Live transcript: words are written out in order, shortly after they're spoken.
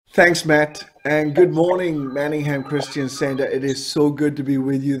Thanks, Matt, and good morning, Manningham Christian Center. It is so good to be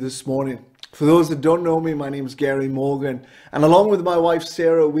with you this morning. For those that don't know me, my name is Gary Morgan, and along with my wife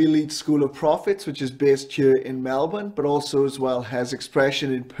Sarah, we lead School of Prophets, which is based here in Melbourne, but also as well has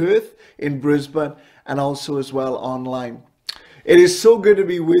expression in Perth, in Brisbane, and also as well online. It is so good to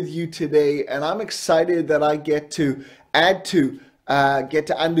be with you today, and I'm excited that I get to add to get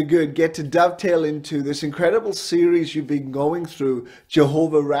to undergird, get to dovetail into this incredible series you've been going through,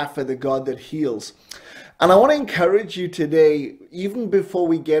 Jehovah Rapha, the God that heals. And I want to encourage you today, even before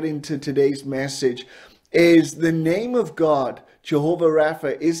we get into today's message, is the name of God, Jehovah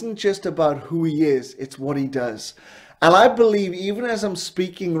Rapha, isn't just about who he is, it's what he does. And I believe even as I'm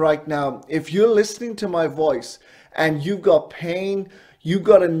speaking right now, if you're listening to my voice and you've got pain, you've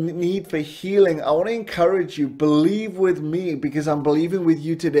got a need for healing, I want to encourage you, believe with me, because I'm believing with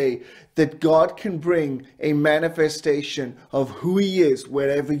you today that God can bring a manifestation of who he is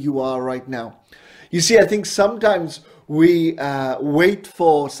wherever you are right now. You see, I think sometimes we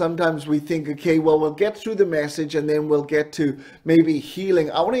sometimes we think, okay, well, we'll get through the message and then we'll get to maybe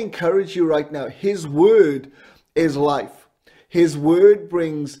healing. I want to encourage you right now. His word is life. His word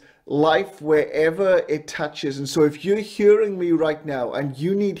brings life wherever it touches. And so if you're hearing me right now and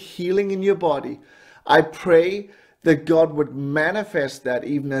you need healing in your body, I pray that God would manifest that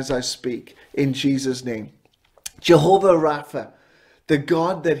even as I speak in Jesus' name. Jehovah Rapha, the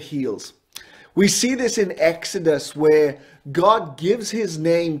God that heals. We see this in Exodus where God gives his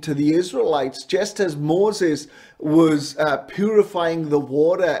name to the Israelites just as Moses was purifying the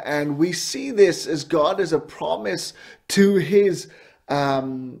water. And we see this as God as a promise to his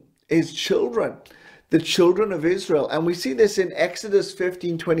children, the children of Israel. And we see this in Exodus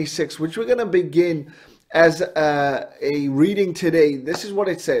 15:26, which we're going to begin as a reading today. This is what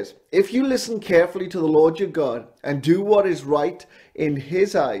it says. If you listen carefully to the Lord your God and do what is right in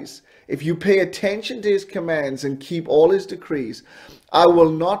his eyes, if you pay attention to his commands and keep all his decrees, I will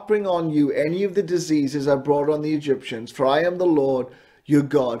not bring on you any of the diseases I brought on the Egyptians, for I am the Lord your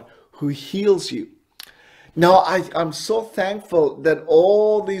God who heals you. Now, I'm so thankful that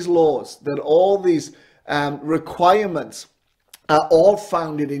all these laws, that all these requirements are all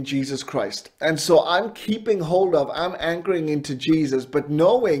founded in Jesus Christ. And so I'm keeping hold of, I'm anchoring into Jesus, but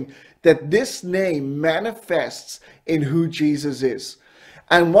knowing that this name manifests in who Jesus is.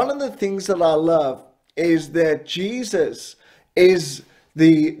 And one of the things that I love is that Jesus is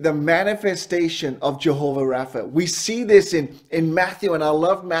the manifestation of Jehovah Rapha. We see this in Matthew, and I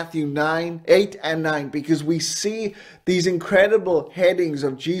love Matthew 8 and 9, because we see these incredible headings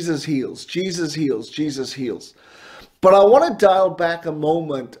of Jesus heals, Jesus heals, Jesus heals. But I want to dial back a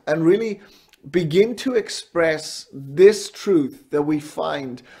moment and really begin to express this truth that we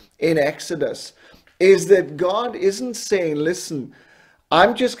find in Exodus, is that God isn't saying, listen,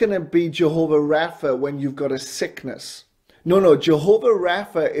 I'm just going to be Jehovah Rapha when you've got a sickness. No, Jehovah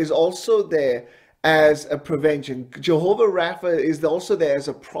Rapha is also there as a prevention. Jehovah Rapha is also there as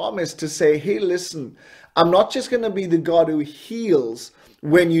a promise to say, hey, listen, I'm not just going to be the God who heals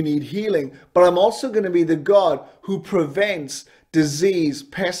when you need healing, but I'm also going to be the God who prevents disease,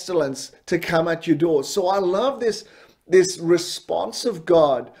 pestilence to come at your door. So I love this responsive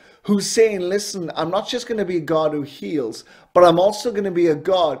God who's saying, listen, I'm not just going to be a God who heals, but I'm also going to be a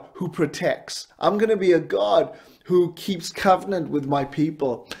God who protects. I'm going to be a God who keeps covenant with my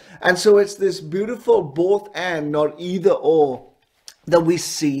people. And so it's this beautiful both and, not either or, that we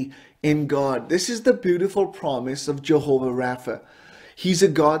see in God. This is the beautiful promise of Jehovah Rapha. He's a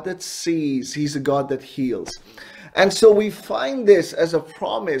God that sees. He's a God that heals. And so we find this as a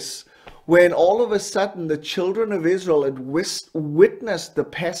promise when all of a sudden the children of Israel had witnessed the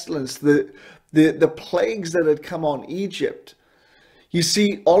pestilence, the plagues that had come on Egypt. You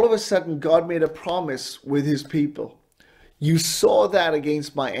see, all of a sudden God made a promise with his people. You saw that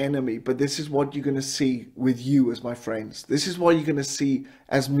against my enemy, but this is what you're going to see with you as my friends. This is what you're going to see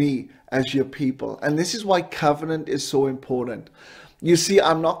as me, as your people. And this is why covenant is so important. You see,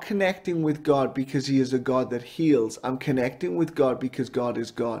 I'm not connecting with God because he is a God that heals. I'm connecting with God because God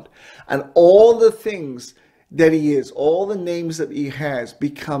is God. And all the things that he is, all the names that he has,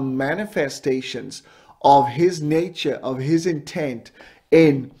 become manifestations of his nature, of his intent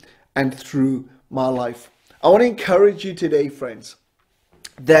in and through my life. I want to encourage you today, friends,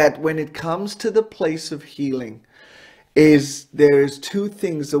 that when it comes to the place of healing, there is two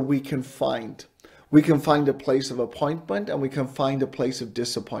things that we can find. We can find a place of appointment and we can find a place of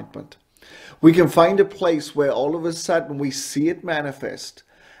disappointment. We can find a place where all of a sudden we see it manifest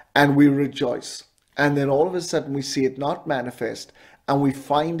and we rejoice. And then all of a sudden we see it not manifest and we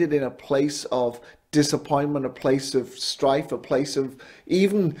find it in a place of disappointment, a place of strife, a place of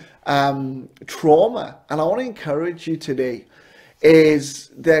even trauma. And I want to encourage you today is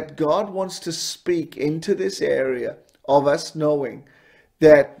that God wants to speak into this area of us knowing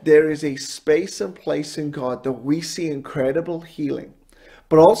that there is a space and place in God that we see incredible healing.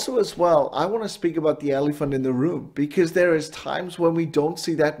 But also as well, I want to speak about the elephant in the room, because there is times when we don't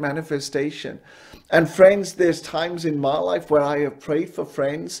see that manifestation. And friends, there's times in my life where I have prayed for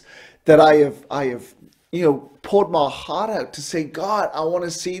friends that I have poured my heart out to say, God, I want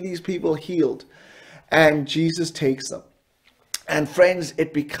to see these people healed. And Jesus takes them. And friends,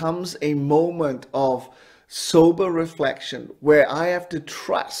 it becomes a moment of sober reflection where I have to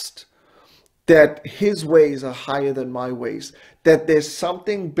trust that his ways are higher than my ways, that there's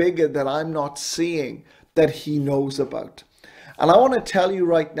something bigger that I'm not seeing that he knows about. And I want to tell you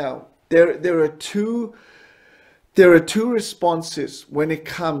right now, there are two responses when it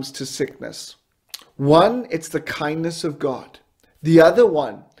comes to sickness. One, it's the kindness of God. The other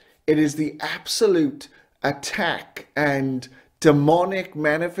one, it is the absolute attack and demonic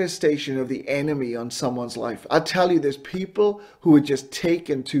manifestation of the enemy on someone's life. I tell you, there's people who are just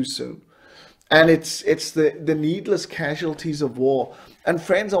taken too soon. And it's the needless casualties of war. And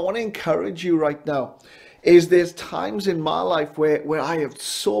friends, I want to encourage you right now, is there's times in my life where I have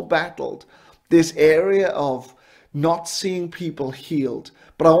so battled this area of not seeing people healed.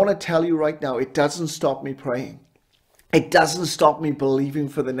 But I want to tell you right now, it doesn't stop me praying. It doesn't stop me believing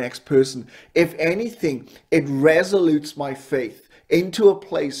for the next person. If anything, it resolutes my faith into a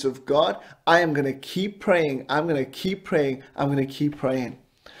place of, God, I am going to keep praying. I'm going to keep praying. I'm going to keep praying.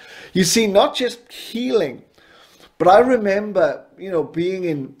 You see, not just healing, but I remember,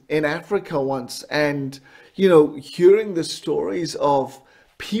 being in Africa once and, hearing the stories of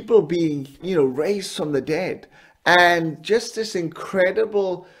people being, raised from the dead, and just this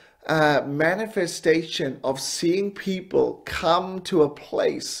incredible manifestation of seeing people come to a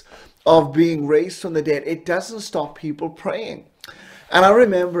place of being raised from the dead. It doesn't stop people praying. And I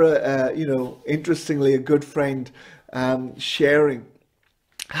remember, interestingly, a good friend sharing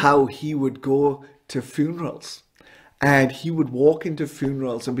how he would go to funerals, and he would walk into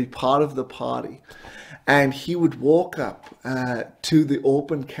funerals and be part of the party. And he would walk up to the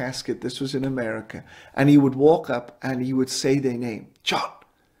open casket. This was in America. And he would walk up and he would say their name.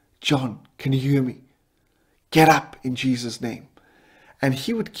 John, can you hear me? Get up in Jesus' name. And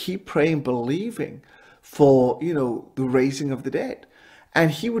he would keep praying, believing for, the raising of the dead.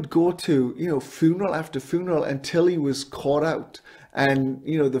 And he would go to, funeral after funeral until he was caught out. And,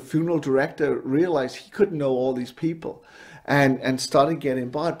 the funeral director realized he couldn't know all these people and started getting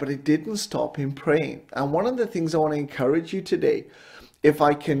bored, but it didn't stop him praying. And one of the things I want to encourage you today, if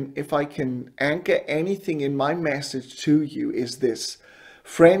I can anchor anything in my message to you, is this.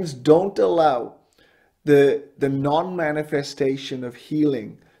 Friends, don't allow the non-manifestation of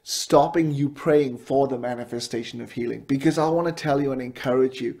healing stopping you praying for the manifestation of healing. Because I want to tell you and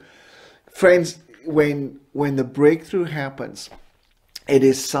encourage you, friends, when the breakthrough happens, it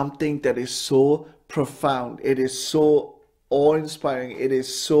is something that is so profound. It is so awe-inspiring. It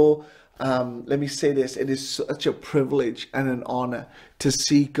is so, let me say this, it is such a privilege and an honor to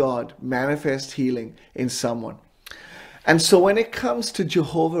see God manifest healing in someone. And so when it comes to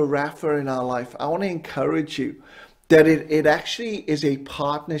Jehovah Rapha in our life, I want to encourage you that it actually is a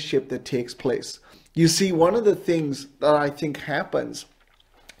partnership that takes place. You see, one of the things that I think happens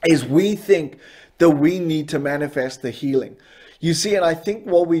is we think that we need to manifest the healing. You see, and I think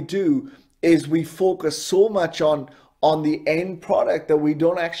what we do is we focus so much on the end product that we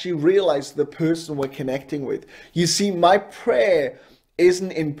don't actually realize the person we're connecting with. You see, my prayer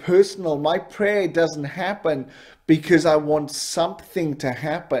isn't impersonal. My prayer doesn't happen because I want something to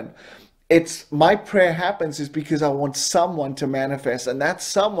happen. My prayer happens is because I want someone to manifest, and that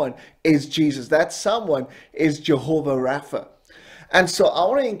someone is Jesus. That someone is Jehovah Rapha. And so I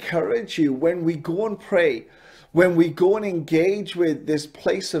want to encourage you, when we go and pray, when we go and engage with this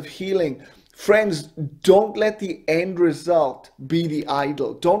place of healing, friends, don't let the end result be the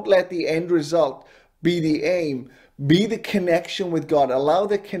idol. Don't let the end result be the aim. Be the connection with God. Allow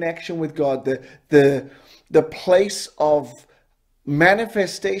the connection with God, the place of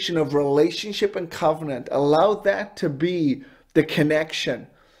manifestation of relationship and covenant. Allow that to be the connection,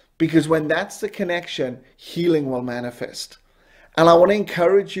 because when that's the connection, healing will manifest. And I want to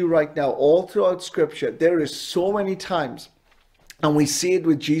encourage you right now, all throughout Scripture, there is so many times, and we see it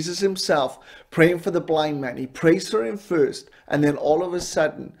with Jesus himself, praying for the blind man. He prays for him first, and then all of a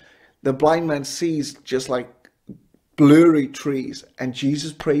sudden, the blind man sees just like blurry trees, and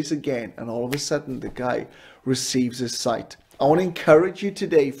Jesus prays again, and all of a sudden, the guy receives his sight. I want to encourage you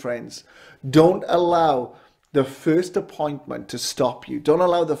today, friends. Don't allow the first appointment to stop you. Don't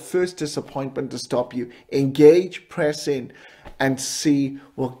allow the first disappointment to stop you. Engage, press in, and see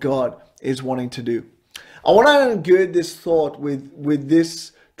what God is wanting to do. I want to undergird this thought with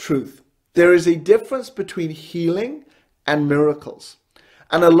this truth. There is a difference between healing and miracles.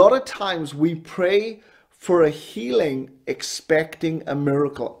 And a lot of times we pray for a healing expecting a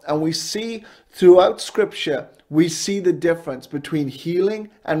miracle. And we see throughout Scripture, we see the difference between healing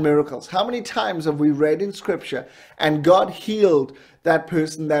and miracles. How many times have we read in Scripture and God healed that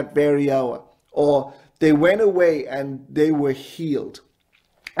person that very hour? Or they went away and they were healed.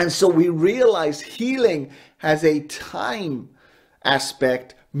 And so we realize healing has a time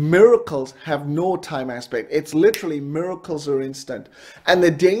aspect. Miracles have no time aspect. It's literally miracles are instant. And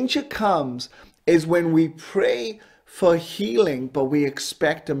the danger comes is when we pray for healing, but we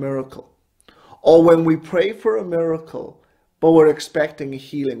expect a miracle. Or when we pray for a miracle, but we're expecting a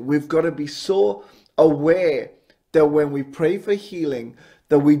healing. We've got to be so aware that when we pray for healing,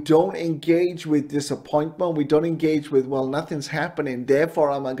 that we don't engage with disappointment. We don't engage with, well, nothing's happening,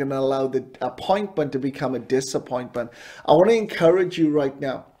 therefore I'm going to allow the appointment to become a disappointment. I want to encourage you right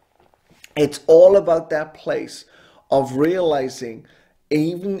now. It's all about that place of realizing,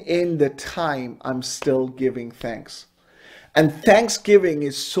 even in the time, I'm still giving thanks. And thanksgiving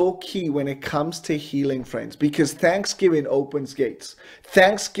is so key when it comes to healing, friends, because thanksgiving opens gates.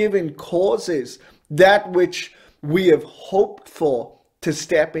 Thanksgiving causes that which we have hoped for to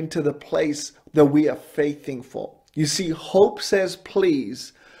step into the place that we are faithing for. You see, hope says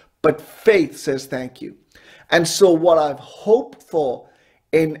please, but faith says thank you. And so what I've hoped for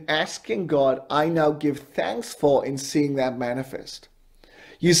in asking God, I now give thanks for in seeing that manifest.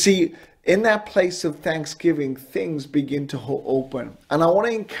 You see, in that place of thanksgiving, things begin to open. And I want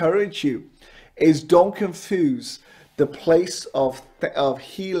to encourage you is don't confuse the place of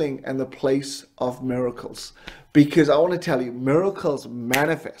healing and the place of miracles. Because I want to tell you, miracles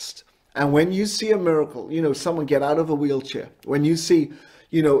manifest. And when you see a miracle, someone get out of a wheelchair, when you see,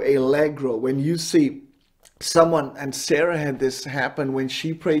 a leg grow, when you see someone, and Sarah had this happen when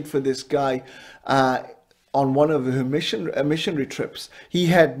she prayed for this guy on one of her missionary trips. He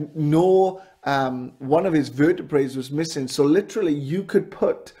had no, one of his vertebrae was missing. So literally you could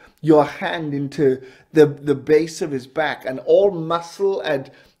put your hand into the base of his back, and all muscle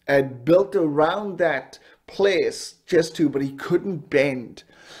had built around that place but he couldn't bend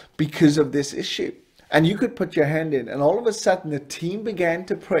because of this issue. And you could put your hand in, and all of a sudden the team began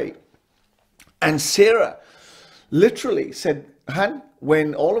to pray. And Sarah literally said, "Hun,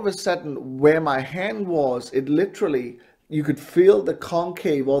 when all of a sudden where my hand was, it literally, you could feel the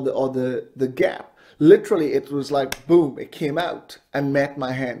concave or the gap. Literally, it was like, boom, it came out and met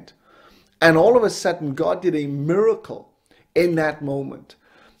my hand." And all of a sudden, God did a miracle in that moment.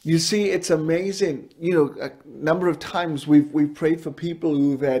 You see, it's amazing. A number of times we've prayed for people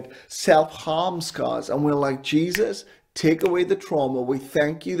who've had self-harm scars, and we're like, Jesus, take away the trauma. We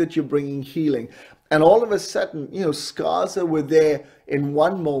thank you that you're bringing healing. And all of a sudden, scars that were there in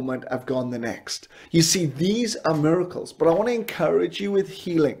one moment have gone the next. You see, these are miracles. But I want to encourage you with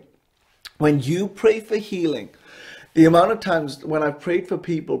healing. When you pray for healing, the amount of times when I've prayed for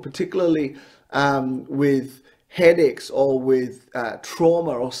people, particularly with headaches or with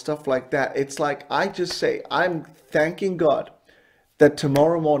trauma or stuff like that, it's like I just say, I'm thanking God that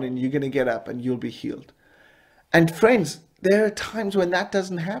tomorrow morning you're going to get up and you'll be healed. And friends, there are times when that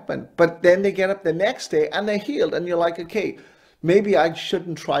doesn't happen, but then they get up the next day and they're healed, and you're like, okay, maybe I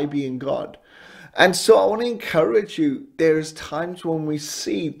shouldn't try being God. And so I want to encourage you, there's times when we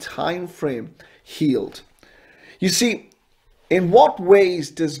see time frame healed. You see, in what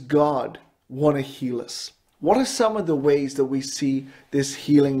ways does God want to heal us? What are some of the ways that we see this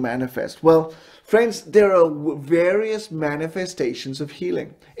healing manifest? Well, friends, there are various manifestations of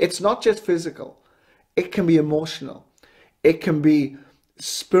healing. It's not just physical. It can be emotional. It can be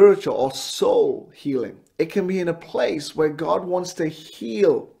spiritual or soul healing. It can be in a place where God wants to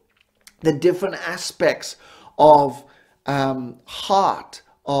heal the different aspects of heart,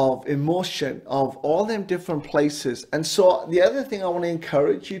 of emotion, of all them different places. And so the other thing I want to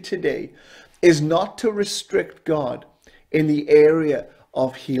encourage you today is not to restrict God in the area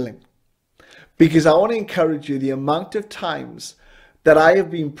of healing. Because I want to encourage you, the amount of times that I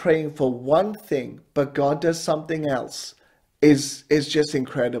have been praying for one thing, but God does something else is just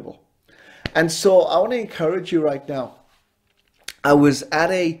incredible. And so I want to encourage you right now. I was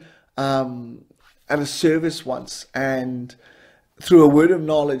at a service once, and through a word of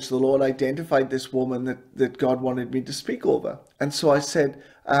knowledge, the Lord identified this woman that God wanted me to speak over. And so I said,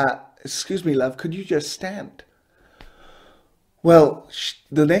 excuse me, love, could you just stand? Well,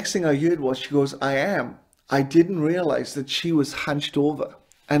 the next thing I heard was she goes, I am. I didn't realize that she was hunched over.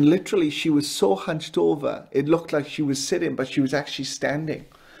 And literally, she was so hunched over, it looked like she was sitting, but she was actually standing.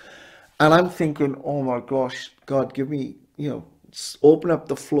 And I'm thinking, oh my gosh, God, give me, open up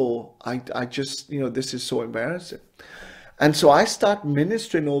the floor. I just, this is so embarrassing. And so I start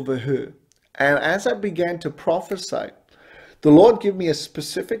ministering over her. And as I began to prophesy, the Lord gave me a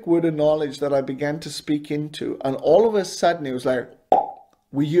specific word of knowledge that I began to speak into. And all of a sudden, it was like,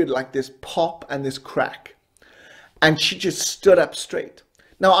 we heard like this pop and this crack. And she just stood up straight.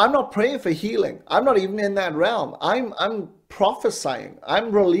 Now, I'm not praying for healing. I'm not even in that realm. I'm prophesying.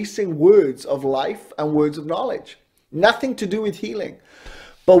 I'm releasing words of life and words of knowledge. Nothing to do with healing.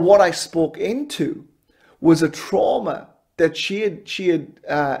 But what I spoke into was a trauma that she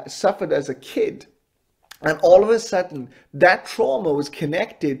had suffered as a kid. And all of a sudden, that trauma was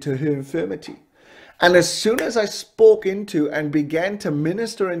connected to her infirmity. And as soon as I spoke into and began to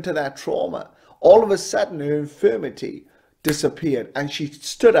minister into that trauma, all of a sudden her infirmity disappeared. And she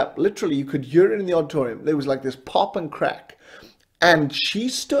stood up. Literally, you could hear it in the auditorium. There was like this pop and crack. And she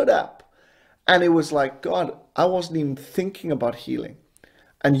stood up. And it was like, God, I wasn't even thinking about healing.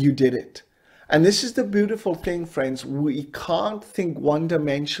 And you did it. And this is the beautiful thing, friends. We can't think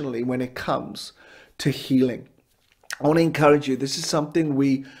one-dimensionally when it comes to healing. I want to encourage you. This is something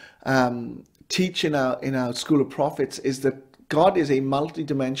we teach in our School of Prophets, is that God is a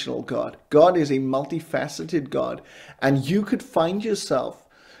multidimensional God. God is a multifaceted God. And you could find yourself,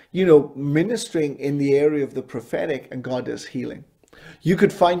 ministering in the area of the prophetic, and God does healing. You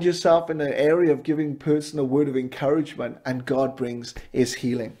could find yourself in an area of giving a person a word of encouragement, and God brings his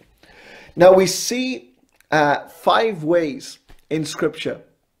healing. Now we see 5 ways in Scripture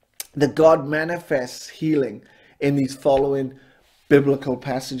that God manifests healing in these following biblical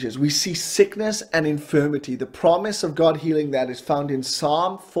passages. We see sickness and infirmity, the promise of God healing that is found in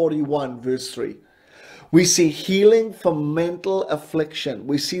Psalm 41 verse 3. We see healing from mental affliction.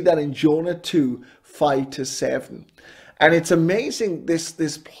 We see that in Jonah 2, 5-7. And it's amazing,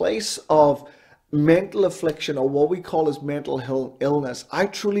 this place of mental affliction, or what we call as mental illness. I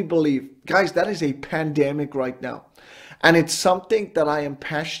truly believe, guys, that is a pandemic right now. And it's something that I am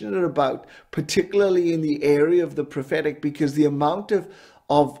passionate about, particularly in the area of the prophetic, because the amount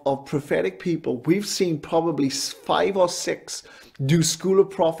of prophetic people, we've seen probably 5 or 6 do School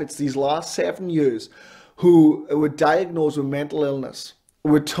of Prophets these last 7 years who were diagnosed with mental illness.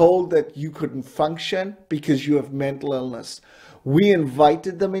 Were told that you couldn't function because you have mental illness. We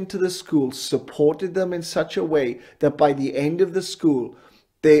invited them into the school, supported them in such a way that by the end of the school,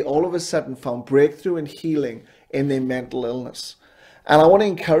 they all of a sudden found breakthrough and healing in their mental illness. And I want to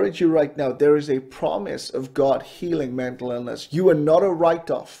encourage you right now, there is a promise of God healing mental illness. You are not a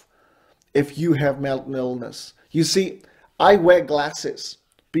write-off if you have mental illness. You see, I wear glasses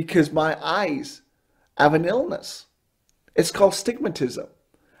because my eyes have an illness. It's called stigmatism.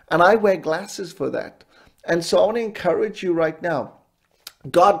 And I wear glasses for that. And so I want to encourage you right now.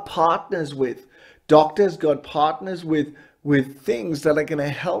 God partners with doctors. God partners with things that are going to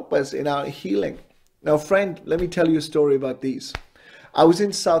help us in our healing. Now, friend, let me tell you a story about these. I was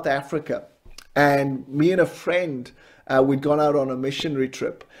in South Africa, and me and a friend, we'd gone out on a missionary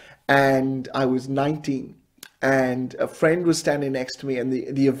trip, and I was 19. And a friend was standing next to me, and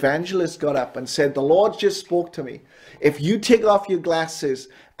the evangelist got up and said, the Lord just spoke to me. If you take off your glasses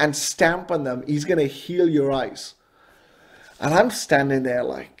and stamp on them, he's going to heal your eyes. And I'm standing there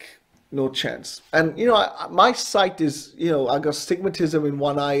like, no chance. And, my sight is, I got stigmatism in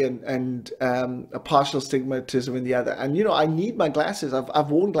one eye and a partial stigmatism in the other. And, I need my glasses.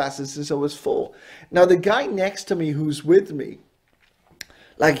 I've worn glasses since I was 4. Now, the guy next to me who's with me,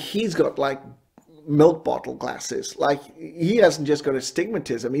 like, he's got like milk bottle glasses. Like, he hasn't just got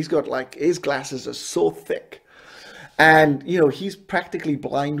astigmatism, he's got like, his glasses are so thick, and he's practically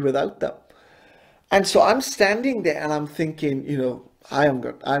blind without them. And so I'm standing there and I'm thinking, I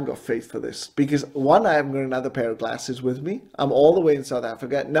haven't got faith for this, because one, I haven't got another pair of glasses with me. I'm all the way in South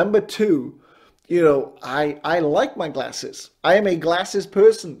Africa. Number 2, I like my glasses. I am a glasses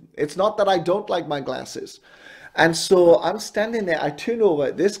person. It's not that I don't like my glasses. And so I'm standing there, I turn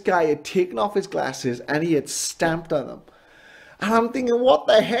over, this guy had taken off his glasses and he had stamped on them. And I'm thinking, what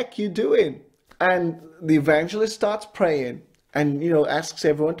the heck you doing? And the evangelist starts praying and, asks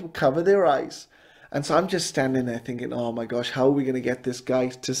everyone to cover their eyes. And so I'm just standing there thinking, oh my gosh, how are we going to get this guy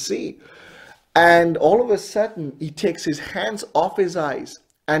to see? And all of a sudden, he takes his hands off his eyes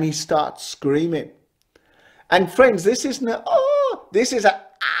and he starts screaming. And friends, this isn't this is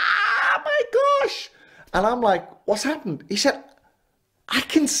ah my gosh. And I'm like, what's happened? He said, I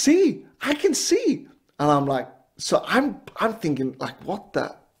can see. And I'm like, So I'm thinking like, what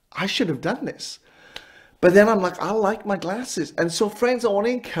the? I should have done this. But then I'm like, I like my glasses. And so friends, I want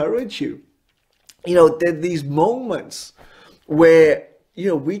to encourage you. You know, there are these moments where, you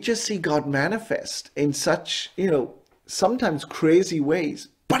know, we just see God manifest in such, you know, sometimes crazy ways,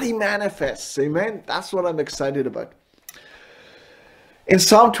 but he manifests. Amen. That's what I'm excited about. In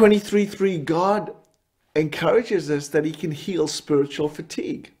Psalm 23:3, God encourages us that he can heal spiritual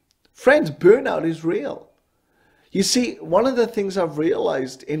fatigue. Friends, burnout is real. You see, one of the things I've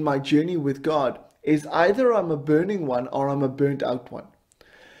realized in my journey with God is either I'm a burning one or I'm a burnt out one.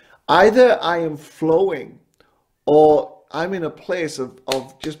 Either I am flowing or I'm in a place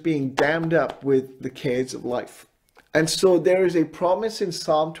of just being dammed up with the cares of life. And so there is a promise in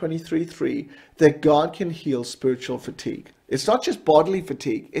Psalm 23:3 that God can heal spiritual fatigue. It's not just bodily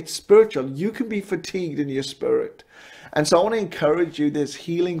fatigue, it's spiritual. You can be fatigued in your spirit. And so I want to encourage you, there's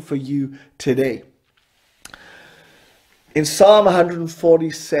healing for you today. In Psalm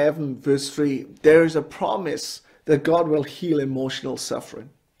 147 verse 3, there is a promise that God will heal emotional suffering.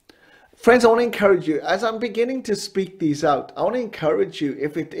 Friends, I want to encourage you, as I'm beginning to speak these out, I want to encourage you,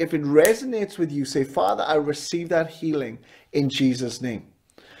 if it resonates with you, say, Father, I receive that healing in Jesus' name.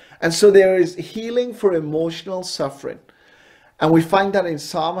 And so there is healing for emotional suffering. And we find that in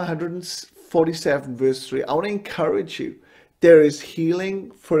Psalm 147 verse 3. I want to encourage you, there is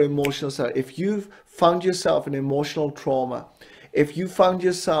healing for emotional suffering. If you've found yourself in emotional trauma, if you found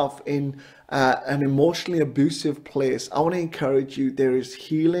yourself in an emotionally abusive place, I want to encourage you, there is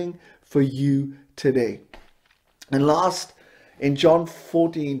healing for you today. And last, in John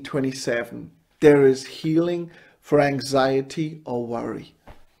 14:27, there is healing for anxiety or worry.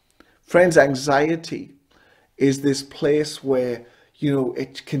 Friends, anxiety is this place where, you know,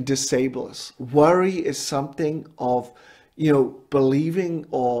 it can disable us. Worry is something of, you know, believing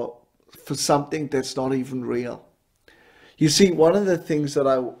or for something that's not even real. You see, one of the things that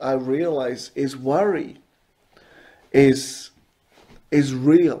I realize is worry is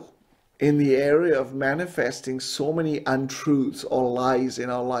real in the area of manifesting so many untruths or lies in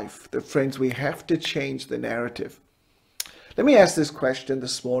our life that, friends, we have to change the narrative. Let me ask this question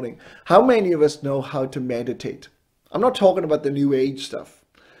this morning. How many of us know how to meditate? I'm not talking about the new age stuff.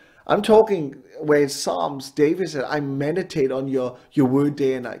 I'm talking where in Psalms, David said, I meditate on your word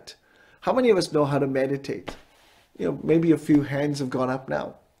day and night. How many of us know how to meditate? You know, maybe a few hands have gone up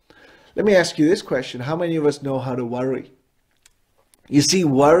now. Let me ask you this question. How many of us know how to worry? You see,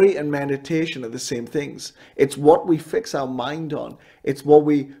 worry and meditation are the same things. It's what we fix our mind on. It's what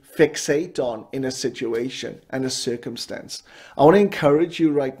we fixate on in a situation and a circumstance. I want to encourage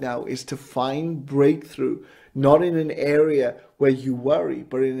you right now is to find breakthrough, not in an area where you worry,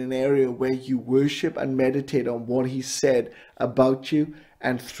 but in an area where you worship and meditate on what he said about you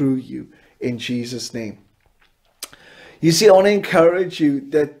and through you in Jesus' name. You see, I want to encourage you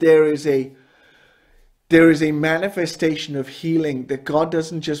that there is a manifestation of healing that God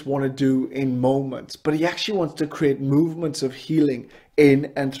doesn't just want to do in moments, but he actually wants to create movements of healing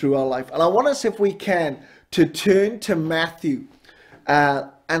in and through our life. And I want us, if we can, to turn to Matthew.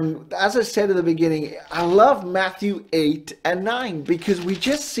 And as I said at the beginning, I love Matthew 8 and 9 because we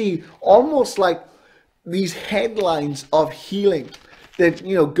just see almost like these headlines of healing that,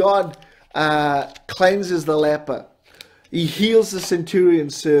 you know, God cleanses the leper. He heals the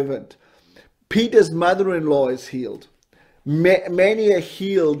centurion's servant. Peter's mother-in-law is healed. Many are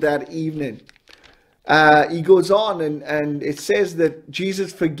healed that evening. He goes on and it says that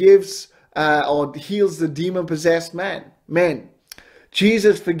Jesus forgives or heals the demon-possessed men.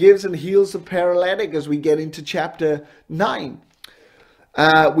 Jesus forgives and heals the paralytic as we get into chapter 9.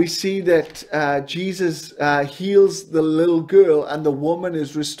 We see that Jesus heals the little girl and the woman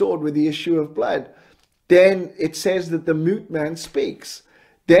is restored with the issue of blood. Then it says that the mute man speaks.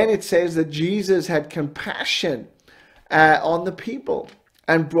 Then it says that Jesus had compassion on the people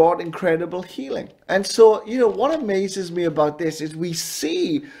and brought incredible healing. And so, you know, what amazes me about this is we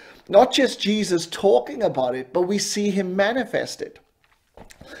see not just Jesus talking about it, but we see him manifest it.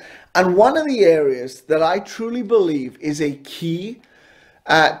 And one of the areas that I truly believe is a key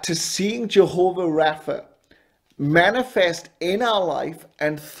to seeing Jehovah Rapha manifest in our life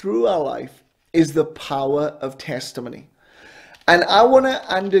and through our life is the power of testimony. And I want to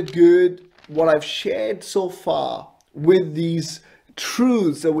undergird what I've shared so far with these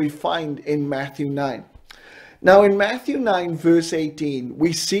truths that we find in Matthew 9. Now in Matthew 9 verse 18,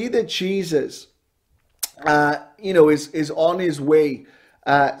 we see that Jesus, is on his way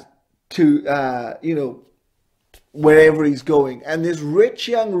to wherever he's going. And this rich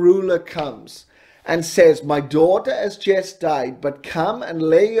young ruler comes and says, my daughter has just died, but come and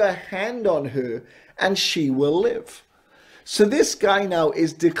lay your hand on her and she will live. So this guy now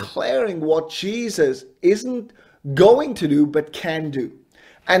is declaring what Jesus isn't going to do, but can do.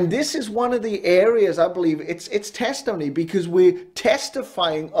 And this is one of the areas, I believe, it's testimony, because we're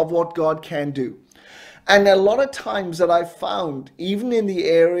testifying of what God can do. And a lot of times that I've found, even in the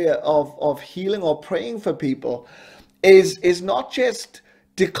area of healing or praying for people, is not just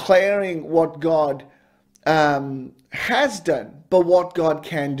declaring what God has done, but what God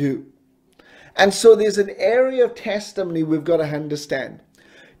can do. And so there's an area of testimony we've got to understand.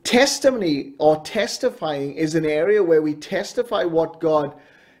 Testimony or testifying is an area where we testify what God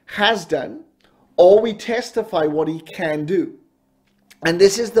has done, or we testify what he can do. And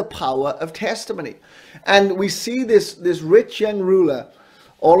this is the power of testimony. And we see this rich young ruler,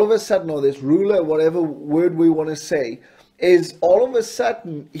 all of a sudden, or this ruler, whatever word we want to say, is all of a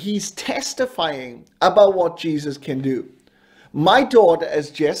sudden, he's testifying about what Jesus can do. My daughter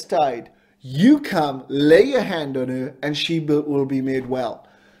has just died. You come, lay your hand on her, and she will be made well.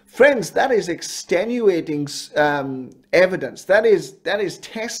 Friends, that is extenuating evidence. That is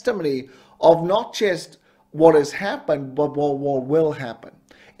testimony of not just what has happened, but what will happen.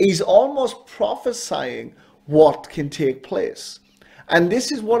 He's almost prophesying what can take place. And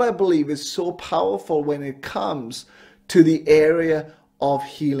this is what I believe is so powerful when it comes to the area of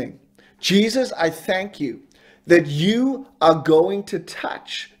healing. Jesus, I thank you that you are going to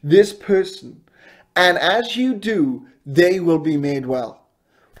touch this person, and as you do, they will be made well.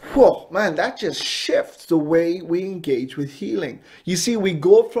 Whoa, man, that just shifts the way we engage with healing. You see, we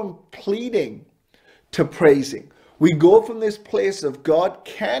go from pleading to praising. We go from this place of God,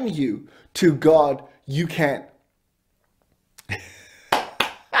 can you, to God, you can.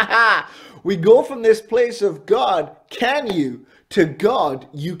 We go from this place of God, can you, to God,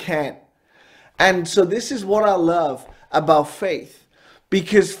 you can. And so this is what I love about faith,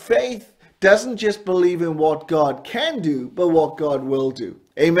 because faith doesn't just believe in what God can do, but what God will do.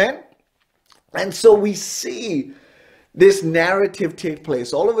 Amen? And so we see this narrative take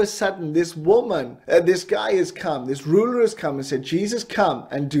place. All of a sudden, this woman, this guy has come, this ruler has come and said, Jesus, come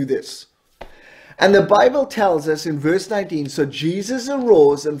and do this. And the Bible tells us in verse 19, so Jesus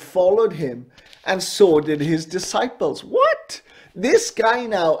arose and followed him, and so did his disciples. What? This guy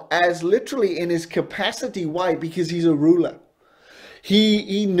now, as literally in his capacity, why? Because he's a ruler.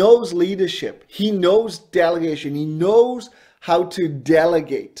 He knows leadership. He knows delegation. He knows how to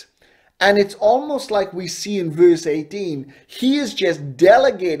delegate. And it's almost like we see in verse 18, he has just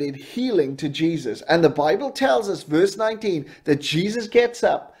delegated healing to Jesus. And the Bible tells us, verse 19, that Jesus gets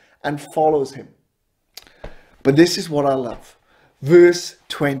up and follows him. But this is what I love. Verse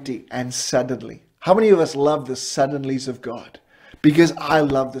 20, and suddenly. How many of us love the suddenlies of God? Because I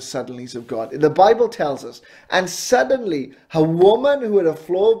love the suddenlies of God. The Bible tells us, and suddenly a woman who had a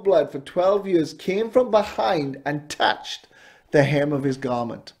flow of blood for 12 years came from behind and touched the hem of his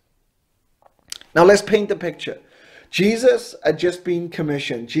garment. Now let's paint the picture. Jesus had just been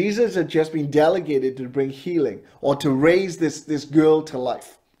commissioned. Jesus had just been delegated to bring healing, or to raise this girl to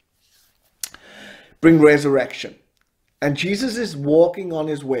life. Bring resurrection. And Jesus is walking on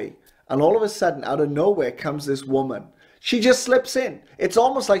his way. And all of a sudden, out of nowhere comes this woman. She just slips in. It's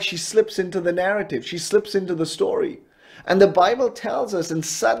almost like she slips into the narrative. She slips into the story. And the Bible tells us, and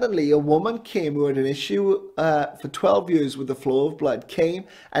suddenly a woman came who had an issue for 12 years with the flow of blood, came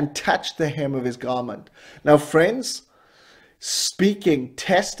and touched the hem of his garment. Now, friends, speaking,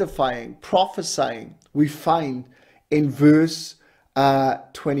 testifying, prophesying, we find in verse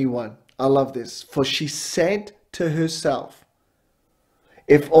 21. I love this. For she said to herself,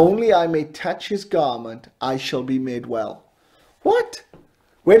 if only I may touch his garment, I shall be made well. What?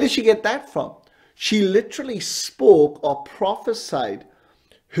 Where did she get that from? She literally spoke or prophesied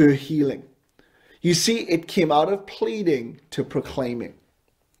her healing. You see, it came out of pleading to proclaiming.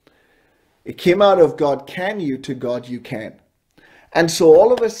 It came out of God can you to God you can. And so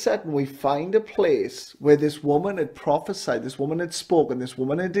all of a sudden we find a place where this woman had prophesied, this woman had spoken, this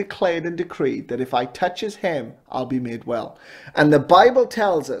woman had declared and decreed that if I touch his hem, I'll be made well. And the Bible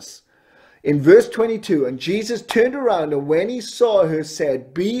tells us in verse 22, and Jesus turned around and when he saw her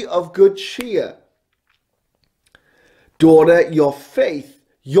said, be of good cheer. Daughter, your faith,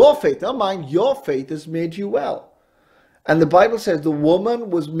 not mine, your faith has made you well. And the Bible says the woman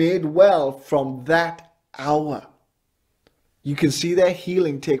was made well from that hour. You can see their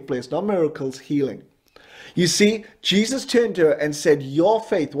healing take place, not miracles, healing. You see, Jesus turned to her and said, your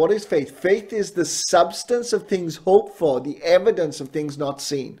faith, what is faith? Faith is the substance of things hoped for, the evidence of things not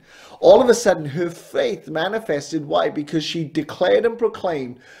seen. All of a sudden, her faith manifested. Why? Because she declared and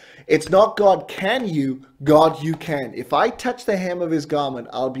proclaimed, it's not God can you, God you can. If I touch the hem of his garment,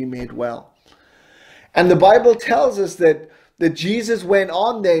 I'll be made well. And the Bible tells us that Jesus went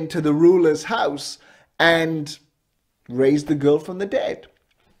on then to the ruler's house and raised the girl from the dead.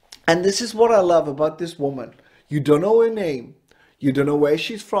 And this is what I love about this woman. You don't know her name. You don't know where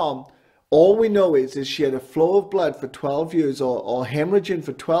she's from. All we know is she had a flow of blood for 12 years or hemorrhaging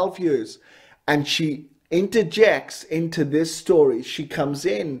for 12 years. And she interjects into this story. She comes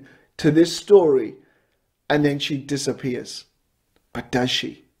in to this story and then she disappears. But does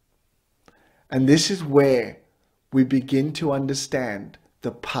she? And this is where we begin to understand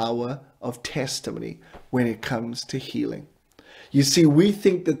the power of testimony when it comes to healing. You see, we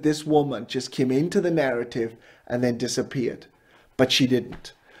think that this woman just came into the narrative and then disappeared, but she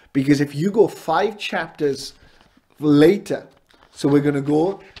didn't. Because if you go 5 chapters later, so we're going to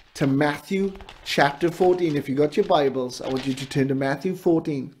go to Matthew chapter 14. If you got your Bibles, I want you to turn to Matthew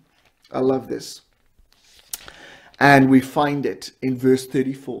 14. I love this. And we find it in verse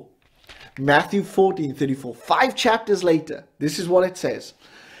 34. Matthew 14:34. 5 chapters later, this is what it says.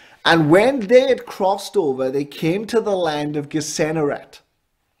 And when they had crossed over, they came to the land of Gennesaret.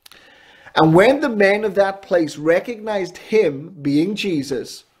 And when the men of that place recognized him, being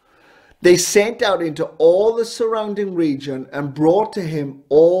Jesus, they sent out into all the surrounding region and brought to him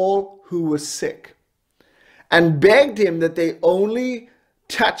all who were sick, and begged him that they only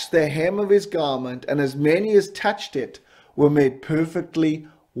touch the hem of his garment, and as many as touched it were made perfectly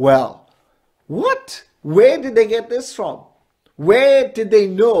well. What? Where did they get this from? Where did they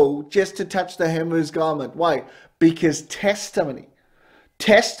know just to touch the hem of his garment? Why? Because testimony.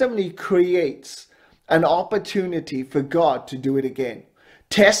 Testimony creates an opportunity for God to do it again.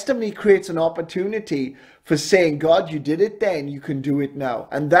 Testimony creates an opportunity for saying, God, you did it then, you can do it now.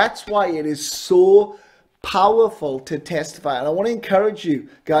 And that's why it is so powerful to testify. And I want to encourage you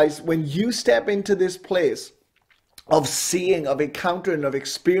guys, when you step into this place of seeing, of encountering, of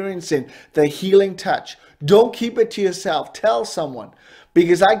experiencing the healing touch, don't keep it to yourself. Tell someone,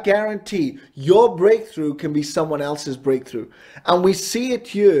 because I guarantee your breakthrough can be someone else's breakthrough. And we see it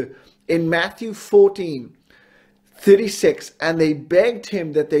here in Matthew 14:36. And they begged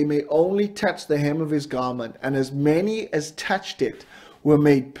him that they may only touch the hem of his garment, and as many as touched it were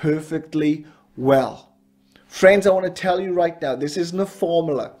made perfectly well. Friends, I want to tell you right now, this isn't a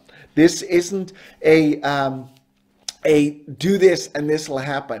formula. This isn't a do this and this will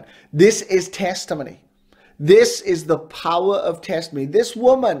happen. This is testimony. This is the power of testimony. This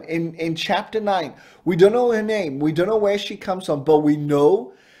woman in chapter 9, we don't know her name. We don't know where she comes from, but we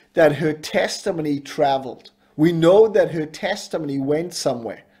know that her testimony traveled. We know that her testimony went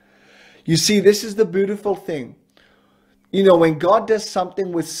somewhere. You see, this is the beautiful thing. You know, when God does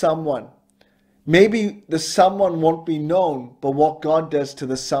something with someone, maybe the someone won't be known, but what God does to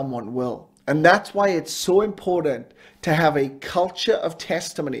the someone will. And that's why it's so important to have a culture of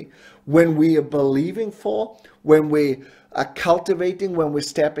testimony when we are believing for, when we are cultivating, when we're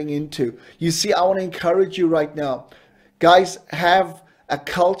stepping into. You see, I want to encourage you right now. Guys, have a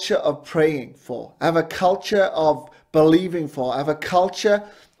culture of praying for. Have a culture of believing for. Have a culture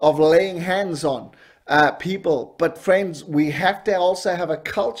of laying hands on people. But friends, we have to also have a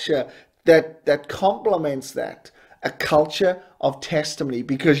culture that complements that. A culture of testimony,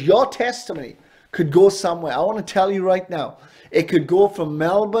 because your testimony could go somewhere. I want to tell you right now, it could go from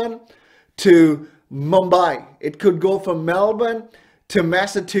Melbourne to Mumbai. It could go from Melbourne to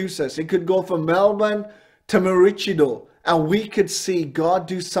Massachusetts. It could go from Melbourne to Maroochydore. And we could see God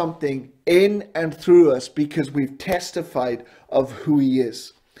do something in and through us because we've testified of who he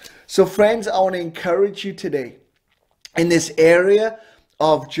is. So friends, I want to encourage you today in this area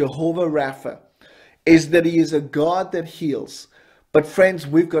of Jehovah Rapha, is that he is a God that heals. But friends,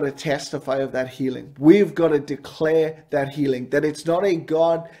 we've got to testify of that healing. We've got to declare that healing, that it's not a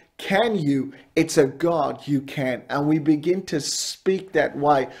God can you, it's a God you can. And we begin to speak that.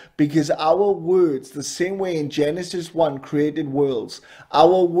 Why? Because our words, the same way in Genesis 1 created worlds,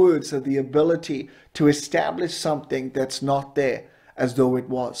 our words have the ability to establish something that's not there as though it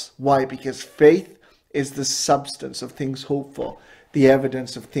was. Why? Because faith is the substance of things hoped for, the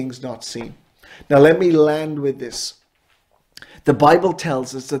evidence of things not seen. Now let me land with this. The Bible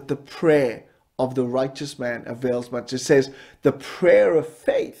tells us that the prayer of the righteous man avails much. It says the prayer of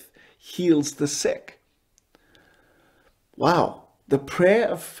faith heals the sick. Wow. The prayer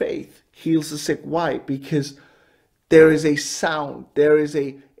of faith heals the sick. Why? Because there is a sound. There is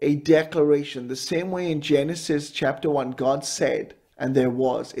a declaration. The same way in Genesis chapter 1, God said, and there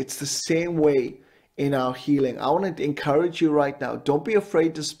was. It's the same way in our healing. I want to encourage you right now. Don't be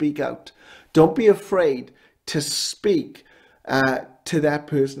afraid to speak out. Don't be afraid to speak to that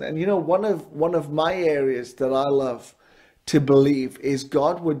person. And you know, one of my areas that I love to believe is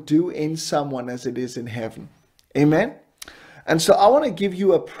God would do in someone as it is in heaven. Amen. And so I want to give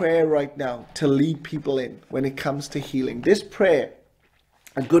you a prayer right now to lead people in when it comes to healing. This prayer,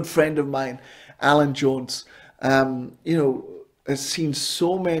 a good friend of mine, Alan Jones, has seen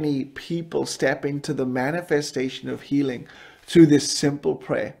so many people step into the manifestation of healing through this simple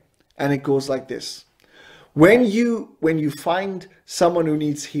prayer. And it goes like this. When you find someone who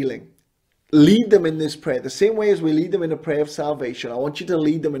needs healing, lead them in this prayer. The same way as we lead them in a prayer of salvation, I want you to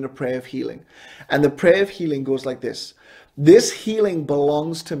lead them in a prayer of healing. And the prayer of healing goes like this. This healing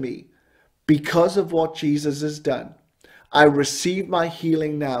belongs to me because of what Jesus has done. I receive my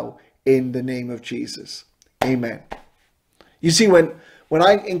healing now in the name of Jesus. Amen. You see, when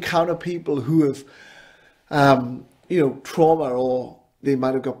I encounter people who have, trauma, or they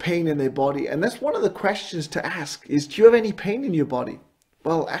might have got pain in their body, and that's one of the questions to ask is, do you have any pain in your body?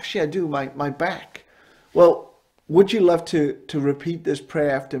 Well, actually I do, my back. Well, would you love to repeat this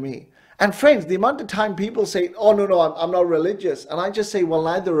prayer after me? And friends, the amount of time people say, oh, no, I'm not religious. And I just say, well,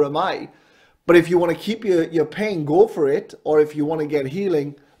 neither am I. But if you want to keep your pain, go for it. Or if you want to get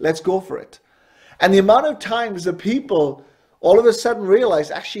healing, let's go for it. And the amount of times that people all of a sudden realize,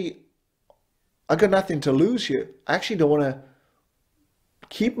 actually, I got nothing to lose here. I actually don't want to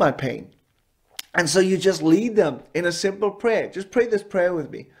keep my pain. And so you just lead them in a simple prayer. Just pray this prayer with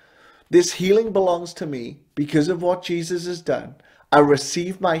me. This healing belongs to me because of what Jesus has done. I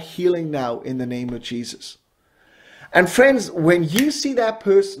receive my healing now in the name of Jesus. And friends, when you see that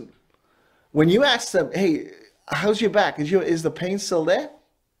person, when you ask them, hey, how's your back? Is the pain still there?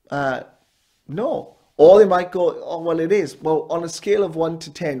 No. Or they might go, oh, well, it is. Well, on a scale of 1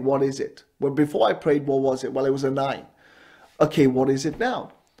 to 10, what is it? Well, before I prayed, what was it? Well, it was a 9. Okay, what is it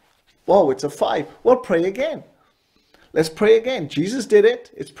now? Whoa, it's a 5. Well, pray again. Let's pray again. Jesus did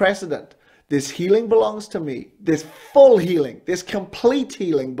it. It's precedent. This healing belongs to me. This full healing, this complete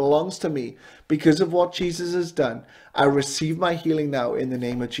healing belongs to me because of what Jesus has done. I receive my healing now in the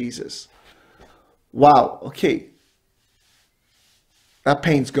name of Jesus. Wow, okay. That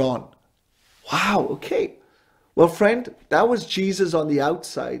pain's gone. Wow, okay. Well, friend, that was Jesus on the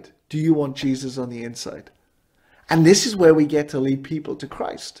outside. Do you want Jesus on the inside? And this is where we get to lead people to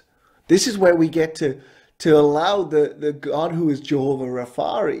Christ. This is where we get to allow the God who is Jehovah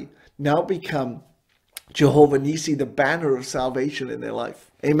Rapha now become Jehovah Nissi, the banner of salvation in their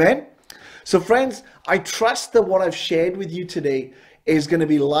life. Amen? So friends, I trust that what I've shared with you today is going to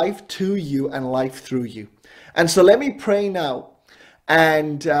be life to you and life through you. And so let me pray now.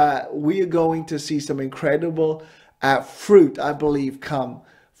 And we are going to see some incredible fruit, I believe, come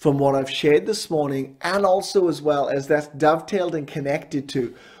from what I've shared this morning, and also as well as that's dovetailed and connected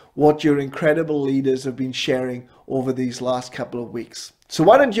to what your incredible leaders have been sharing over these last couple of weeks. So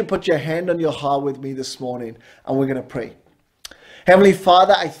why don't you put your hand on your heart with me this morning, and we're going to pray. Heavenly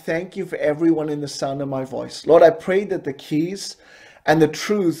Father, I thank you for everyone in the sound of my voice. Lord, I pray that the keys and the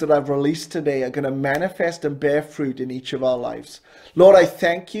truths that I've released today are going to manifest and bear fruit in each of our lives. Lord, I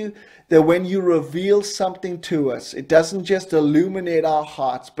thank you that when you reveal something to us, it doesn't just illuminate our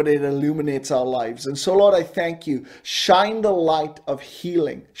hearts, but it illuminates our lives. And so, Lord, I thank you. Shine the light of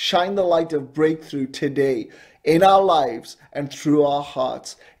healing. Shine the light of breakthrough today in our lives and through our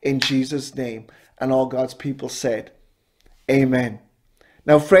hearts. In Jesus' name. And all God's people said, amen.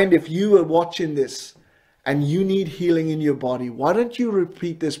 Now, friend, if you are watching this and you need healing in your body, why don't you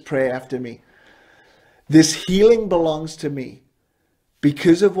repeat this prayer after me? This healing belongs to me.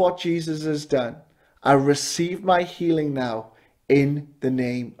 Because of what Jesus has done, I receive my healing now in the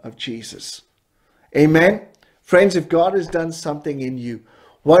name of Jesus. Amen. Friends, if God has done something in you,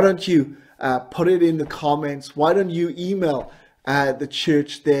 why don't you put it in the comments? Why don't you email the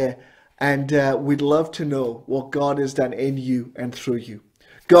church there? And we'd love to know what God has done in you and through you.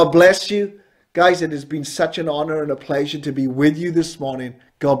 God bless you. Guys, it has been such an honor and a pleasure to be with you this morning.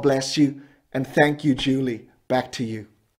 God bless you. And thank you, Julie. Back to you.